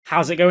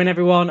How's it going,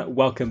 everyone?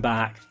 Welcome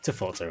back to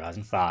Forza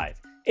Horizon 5.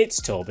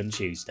 It's Torben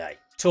Tuesday.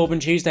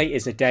 Torben Tuesday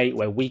is a day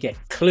where we get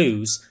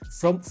clues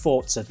from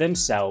Forza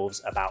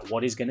themselves about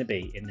what is going to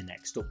be in the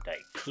next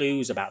update.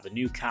 Clues about the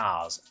new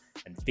cars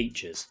and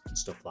features and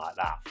stuff like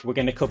that. We're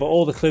going to cover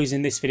all the clues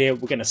in this video.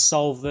 We're going to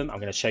solve them. I'm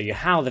going to show you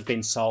how they've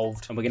been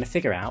solved, and we're going to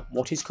figure out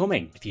what is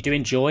coming. If you do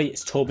enjoy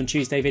it's Torben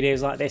Tuesday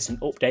videos like this and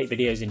update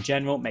videos in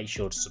general, make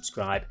sure to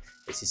subscribe.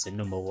 This is the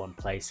 #1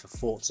 place for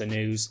Forza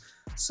news.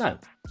 So,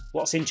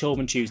 what's in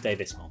Torben Tuesday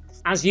this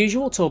month? As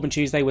usual, Torben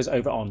Tuesday was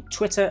over on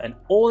Twitter, and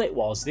all it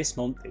was this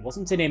month, it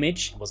wasn't an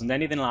image, it wasn't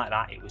anything like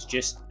that, it was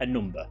just a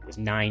number. It was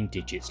 9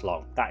 digits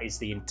long. That is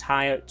the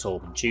entire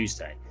Torben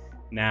Tuesday.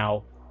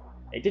 Now,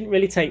 it didn't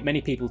really take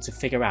many people to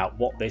figure out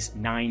what this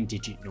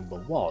 9-digit number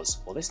was.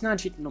 Well, this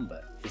 9-digit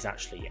number is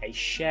actually a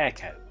share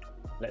code.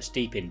 Let's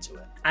deep into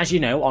it. As you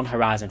know, on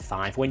Horizon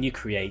 5, when you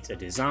create a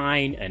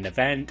design, an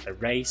event, a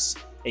race,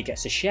 it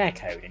gets a share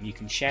code, and you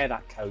can share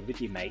that code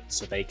with your mates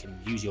so they can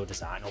use your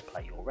design or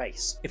play your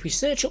race. If we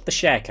search up the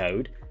share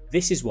code,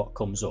 this is what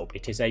comes up.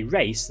 It is a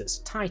race that's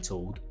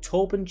titled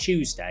Torben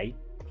Tuesday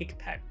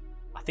Pigpen.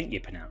 I think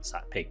you pronounce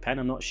that Pigpen,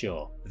 I'm not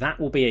sure. That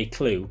will be a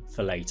clue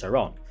for later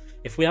on.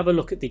 If we have a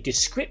look at the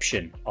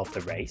description of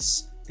the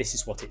race, this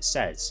is what it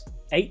says.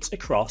 8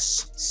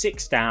 across,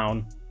 6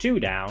 down, 2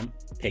 down,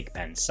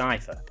 Pigpen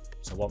Cypher.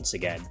 So once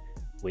again,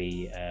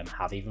 we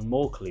have even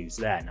more clues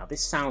there. Now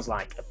this sounds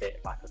like a bit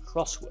like a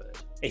crossword.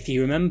 If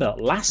you remember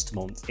last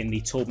month in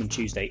the Torben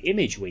Tuesday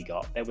image we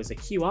got, there was a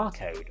QR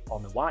code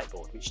on the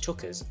whiteboard which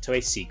took us to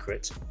a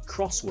secret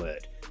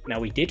crossword. Now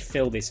we did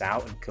fill this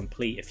out and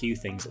complete a few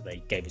things that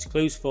they gave us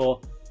clues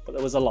for, but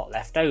there was a lot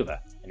left over,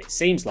 and it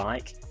seems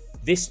like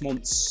this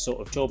month's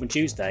sort of Torben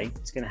Tuesday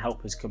is going to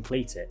help us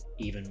complete it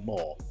even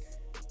more.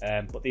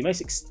 But the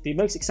most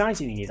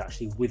exciting thing is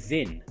actually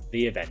within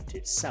the event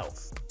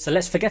itself. So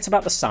let's forget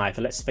about the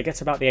cipher, let's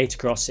forget about the 8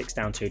 across, 6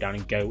 down, 2 down,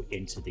 and go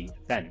into the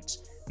event.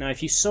 Now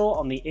if you saw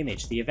on the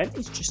image, the event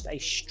is just a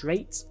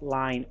straight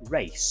line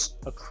race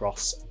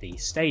across the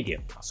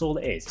stadium. That's all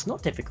it is. It's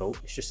not difficult,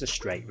 it's just a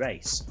straight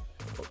race.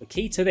 But the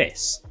key to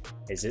this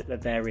is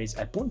that there is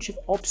a bunch of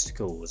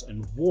obstacles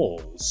and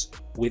walls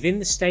within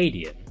the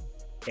stadium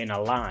in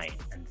a line,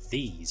 and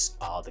these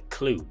are the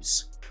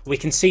clues. We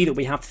can see that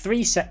we have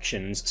 3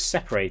 sections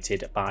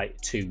separated by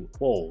 2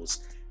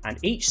 walls, and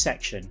each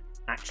section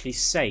actually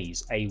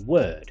says a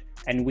word,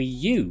 and we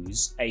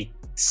use a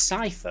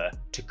cipher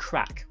to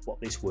crack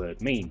what this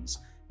word means.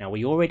 Now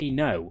we already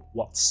know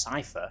what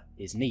cipher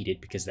is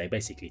needed because they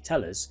basically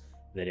tell us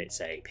that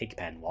it's a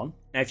Pigpen one.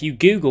 Now if you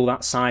Google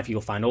that cipher, you'll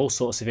find all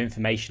sorts of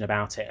information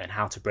about it and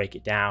how to break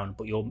it down,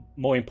 but you'll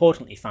more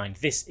importantly find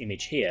this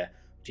image here,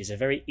 which is a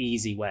very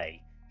easy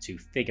way to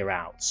figure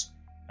out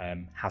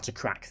how to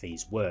crack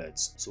these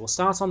words. So we'll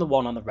start on the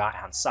one on the right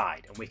hand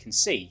side, and we can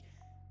see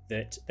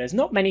that there's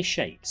not many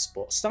shapes,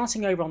 but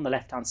starting over on the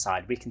left hand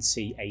side we can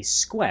see a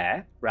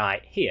square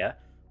right here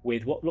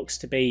with what looks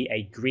to be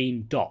a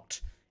green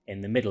dot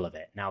in the middle of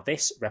it. Now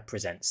this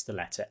represents the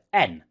letter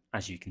N,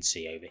 as you can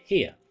see over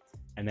here.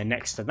 And then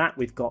next to that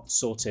we've got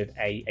sort of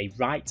a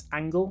right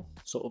angle,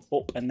 sort of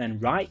up and then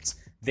right.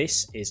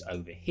 This is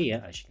over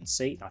here, as you can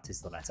see, that is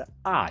the letter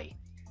I.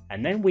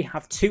 And then we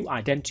have 2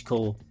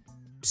 identical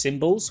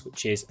symbols,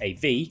 which is a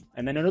V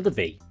and then another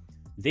V.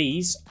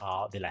 These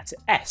are the letter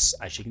S,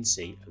 as you can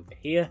see over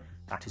here.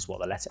 That is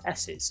what the letter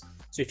S is.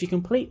 So if you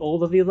complete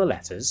all of the other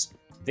letters,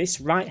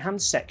 this right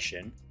hand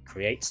section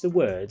creates the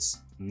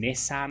words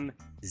Nissan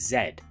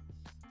Z.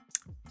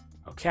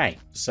 Okay,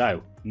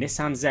 so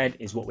Nissan Z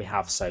is what we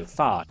have so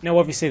far. Now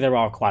obviously there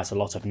are quite a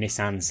lot of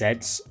Nissan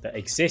Zs that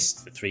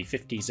exist, the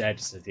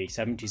 350Z, the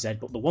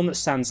 370Z, but the one that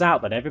stands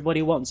out that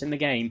everybody wants in the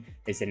game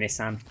is the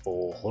Nissan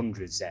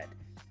 400Z.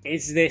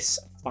 Is this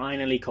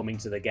finally coming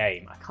to the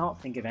game? I can't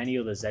think of any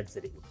other Zs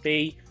that it would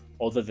be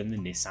other than the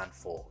Nissan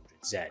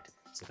 400Z.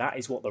 So that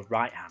is what the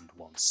right hand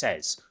one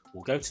says.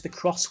 We'll go to the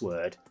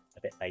crossword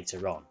a bit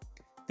later on.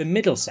 The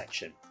middle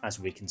section, as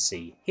we can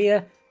see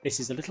here,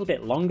 this is a little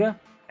bit longer,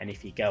 and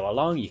if you go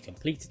along, you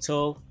complete it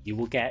all, you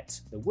will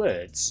get the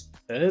words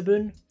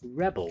Urban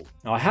Rebel.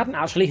 Now I hadn't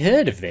actually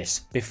heard of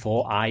this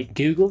before I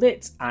googled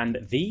it,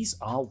 and these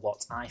are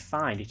what I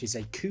find. It is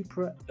a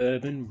Cupra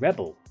Urban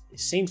Rebel. It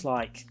seems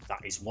like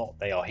that is what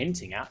they are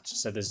hinting at,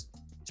 so it's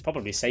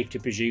probably safe to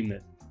presume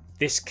that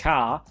this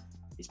car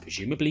is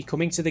presumably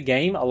coming to the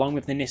game along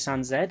with the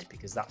Nissan Z,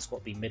 because that's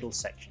what the middle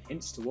section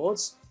hints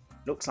towards.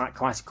 Looks like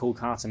quite a cool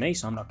car to me,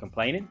 so I'm not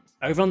complaining.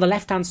 Over on the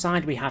left hand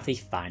side we have the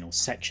final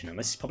section, and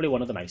this is probably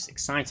one of the most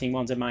exciting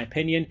ones in my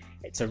opinion.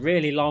 It's a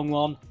really long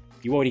one.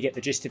 You already get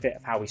the gist of it,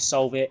 of how we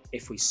solve it.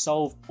 If we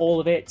solve all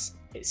of it,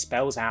 it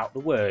spells out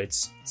the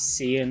words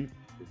Sian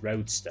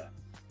Roadster.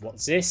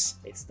 What's this?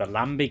 It's the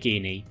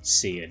Lamborghini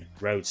Sian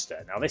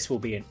Roadster. Now this will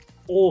be an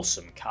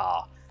awesome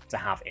car to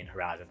have in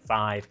Horizon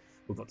 5.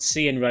 We've got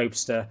Sian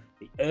Roadster,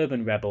 the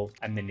Urban Rebel,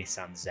 and the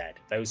Nissan Z.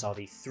 Those are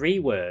the 3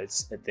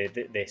 words that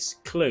this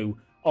clue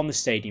on the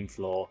stadium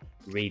floor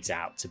reads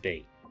out to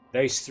be.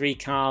 Those 3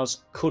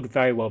 cars could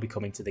very well be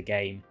coming to the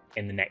game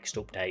in the next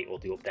update or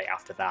the update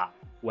after that,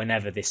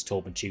 whenever this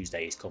Torben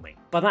Tuesday is coming.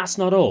 But that's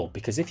not all,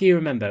 because if you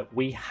remember,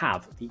 we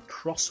have the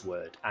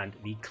crossword and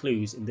the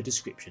clues in the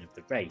description of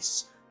the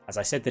race. As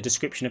I said, the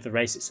description of the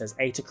race, it says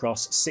 8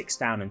 across, 6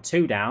 down and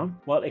 2 down.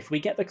 Well, if we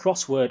get the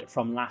crossword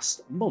from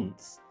last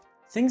month,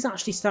 things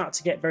actually start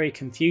to get very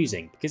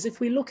confusing, because if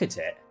we look at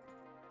it,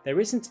 there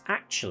isn't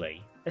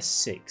actually a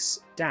 6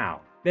 down.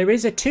 There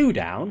is a 2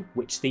 down,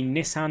 which the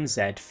Nissan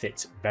Z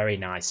fits very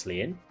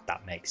nicely in.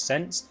 That makes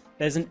sense.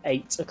 There's an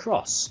 8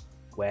 across,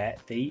 where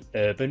the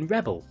Urban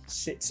Rebel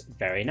sits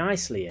very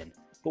nicely in.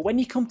 But when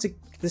you come to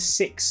the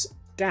 6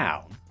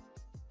 down,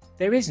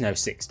 there is no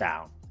 6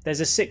 down. There's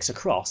a 6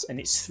 across, and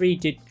it's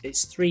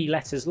 3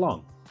 letters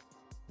long.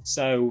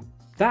 So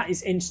that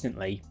is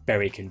instantly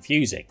very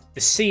confusing.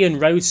 The Sian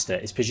Roadster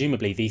is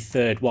presumably the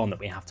third one that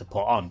we have to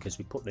put on, because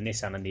we put the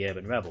Nissan and the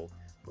Urban Rebel.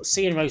 But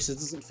Sian Roadster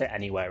doesn't fit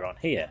anywhere on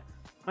here.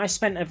 I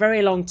spent a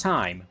very long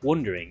time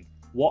wondering,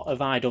 what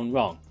have I done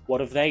wrong?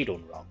 What have they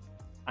done wrong?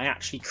 I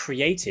actually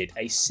created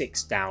a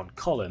 6 down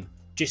column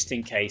just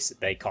in case that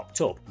they cocked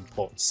up and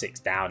put 6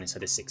 down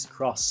instead of 6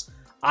 across.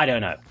 I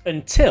don't know.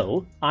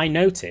 Until I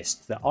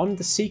noticed that on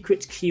the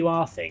secret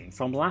QR thing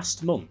from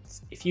last month,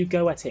 if you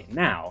go at it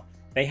now,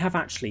 they have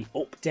actually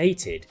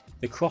updated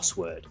the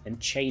crossword and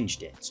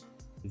changed it.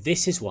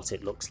 This is what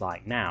it looks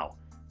like now.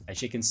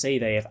 As you can see,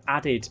 they have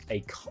added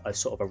a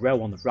sort of a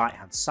row on the right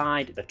hand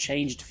side, they've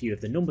changed a few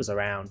of the numbers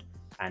around,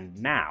 and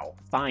now,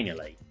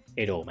 finally,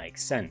 it all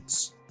makes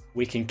sense.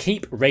 We can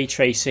keep Ray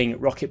Tracing,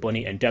 Rocket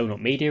Bunny and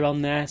Donut Media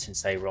on there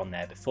since they were on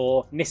there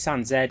before.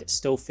 Nissan Z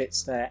still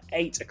fits there,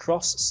 8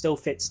 across still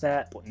fits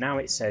there, but now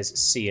it says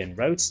Sian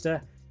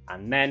Roadster,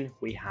 and then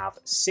we have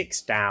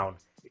 6 down,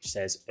 which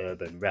says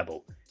Urban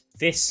Rebel.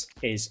 This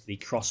is the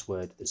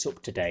crossword that's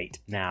up to date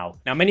now.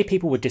 Now, many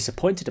people were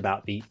disappointed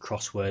about the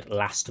crossword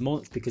last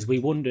month because we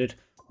wondered,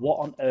 what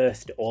on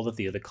earth do all of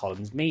the other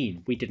columns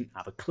mean? We didn't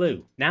have a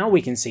clue. Now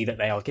we can see that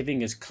they are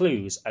giving us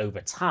clues over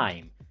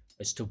time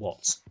as to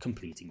what's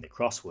completing the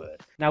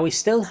crossword. Now, we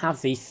still have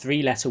the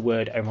 3-letter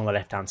word over on the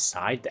left hand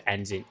side that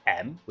ends in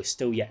M. We're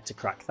still yet to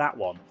crack that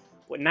one.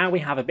 But now we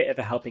have a bit of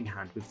a helping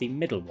hand with the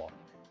middle one,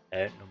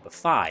 number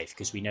 5,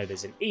 because we know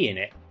there's an E in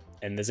it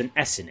and there's an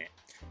S in it.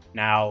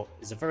 Now,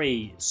 there's a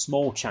very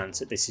small chance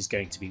that this is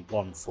going to be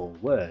one full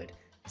word.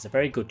 There's a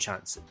very good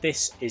chance that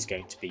this is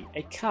going to be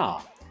a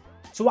car.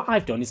 So what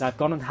I've done is I've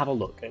gone and have a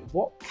look at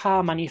what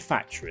car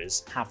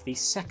manufacturers have the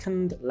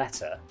second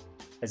letter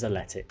as a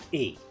letter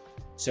E.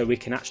 So we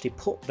can actually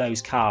put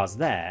those cars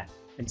there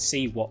and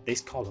see what this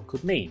column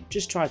could mean.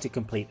 Just try to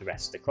complete the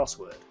rest of the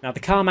crossword. Now,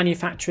 the car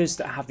manufacturers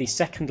that have the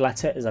second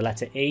letter as a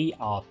letter E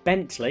are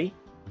Bentley,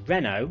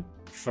 Renault,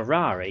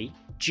 Ferrari,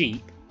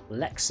 Jeep,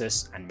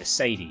 Lexus and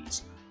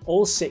Mercedes.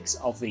 All 6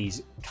 of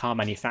these car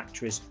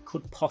manufacturers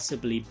could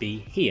possibly be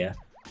here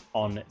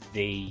on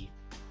the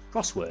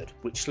crossword,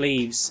 which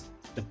leaves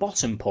the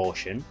bottom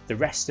portion, the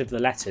rest of the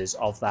letters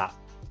of that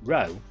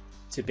row,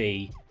 to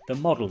be the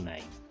model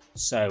name.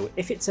 So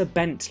if it's a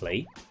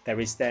Bentley, there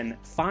is then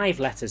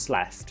 5 letters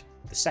left,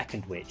 the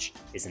second which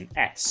is an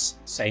S.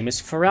 Same as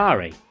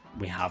Ferrari,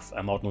 we have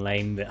a model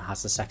name that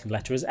has the second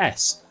letter as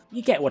S.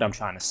 You get what I'm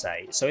trying to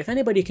say. So if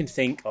anybody can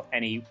think of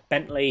any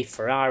Bentley,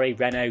 Ferrari,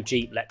 Renault,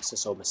 Jeep,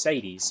 Lexus or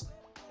Mercedes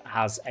that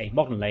has a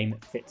model name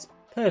that fits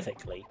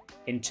perfectly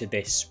into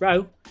this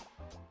row,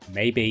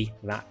 maybe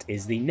that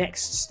is the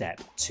next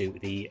step to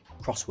the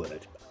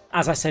crossword.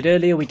 As I said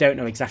earlier, we don't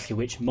know exactly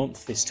which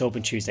month this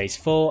Torben Tuesday is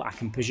for. I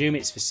can presume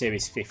it's for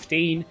Series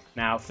 15.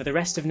 Now, for the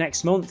rest of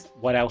next month,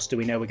 what else do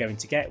we know we're going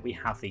to get? We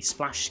have the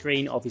splash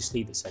screen,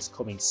 obviously, that says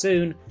coming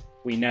soon.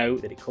 We know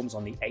that it comes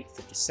on the 8th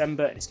of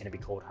December and it's going to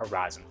be called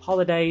Horizon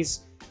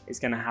Holidays. It's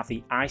going to have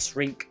the ice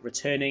rink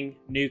returning,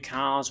 new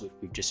cars, which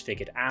we've just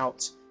figured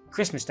out,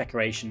 Christmas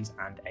decorations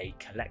and a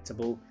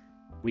collectible.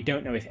 We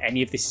don't know if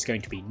any of this is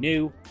going to be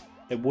new.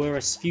 There were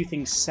a few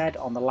things said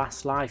on the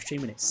last live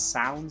stream and it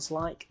sounds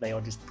like they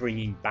are just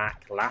bringing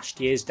back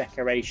last year's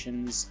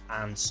decorations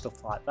and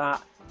stuff like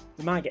that.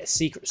 We might get a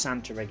Secret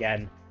Santa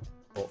again,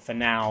 but for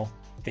now,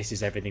 this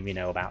is everything we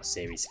know about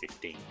Series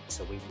 15.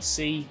 So we will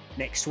see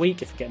next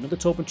week if we get another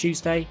Torben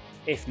Tuesday.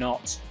 If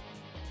not,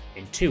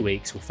 in 2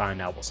 weeks, we'll find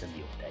out what's in the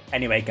update.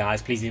 Anyway,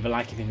 guys, please leave a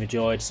like if you've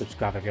enjoyed.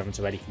 Subscribe if you haven't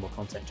already for more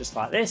content just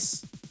like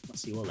this. I'll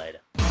see you all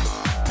later.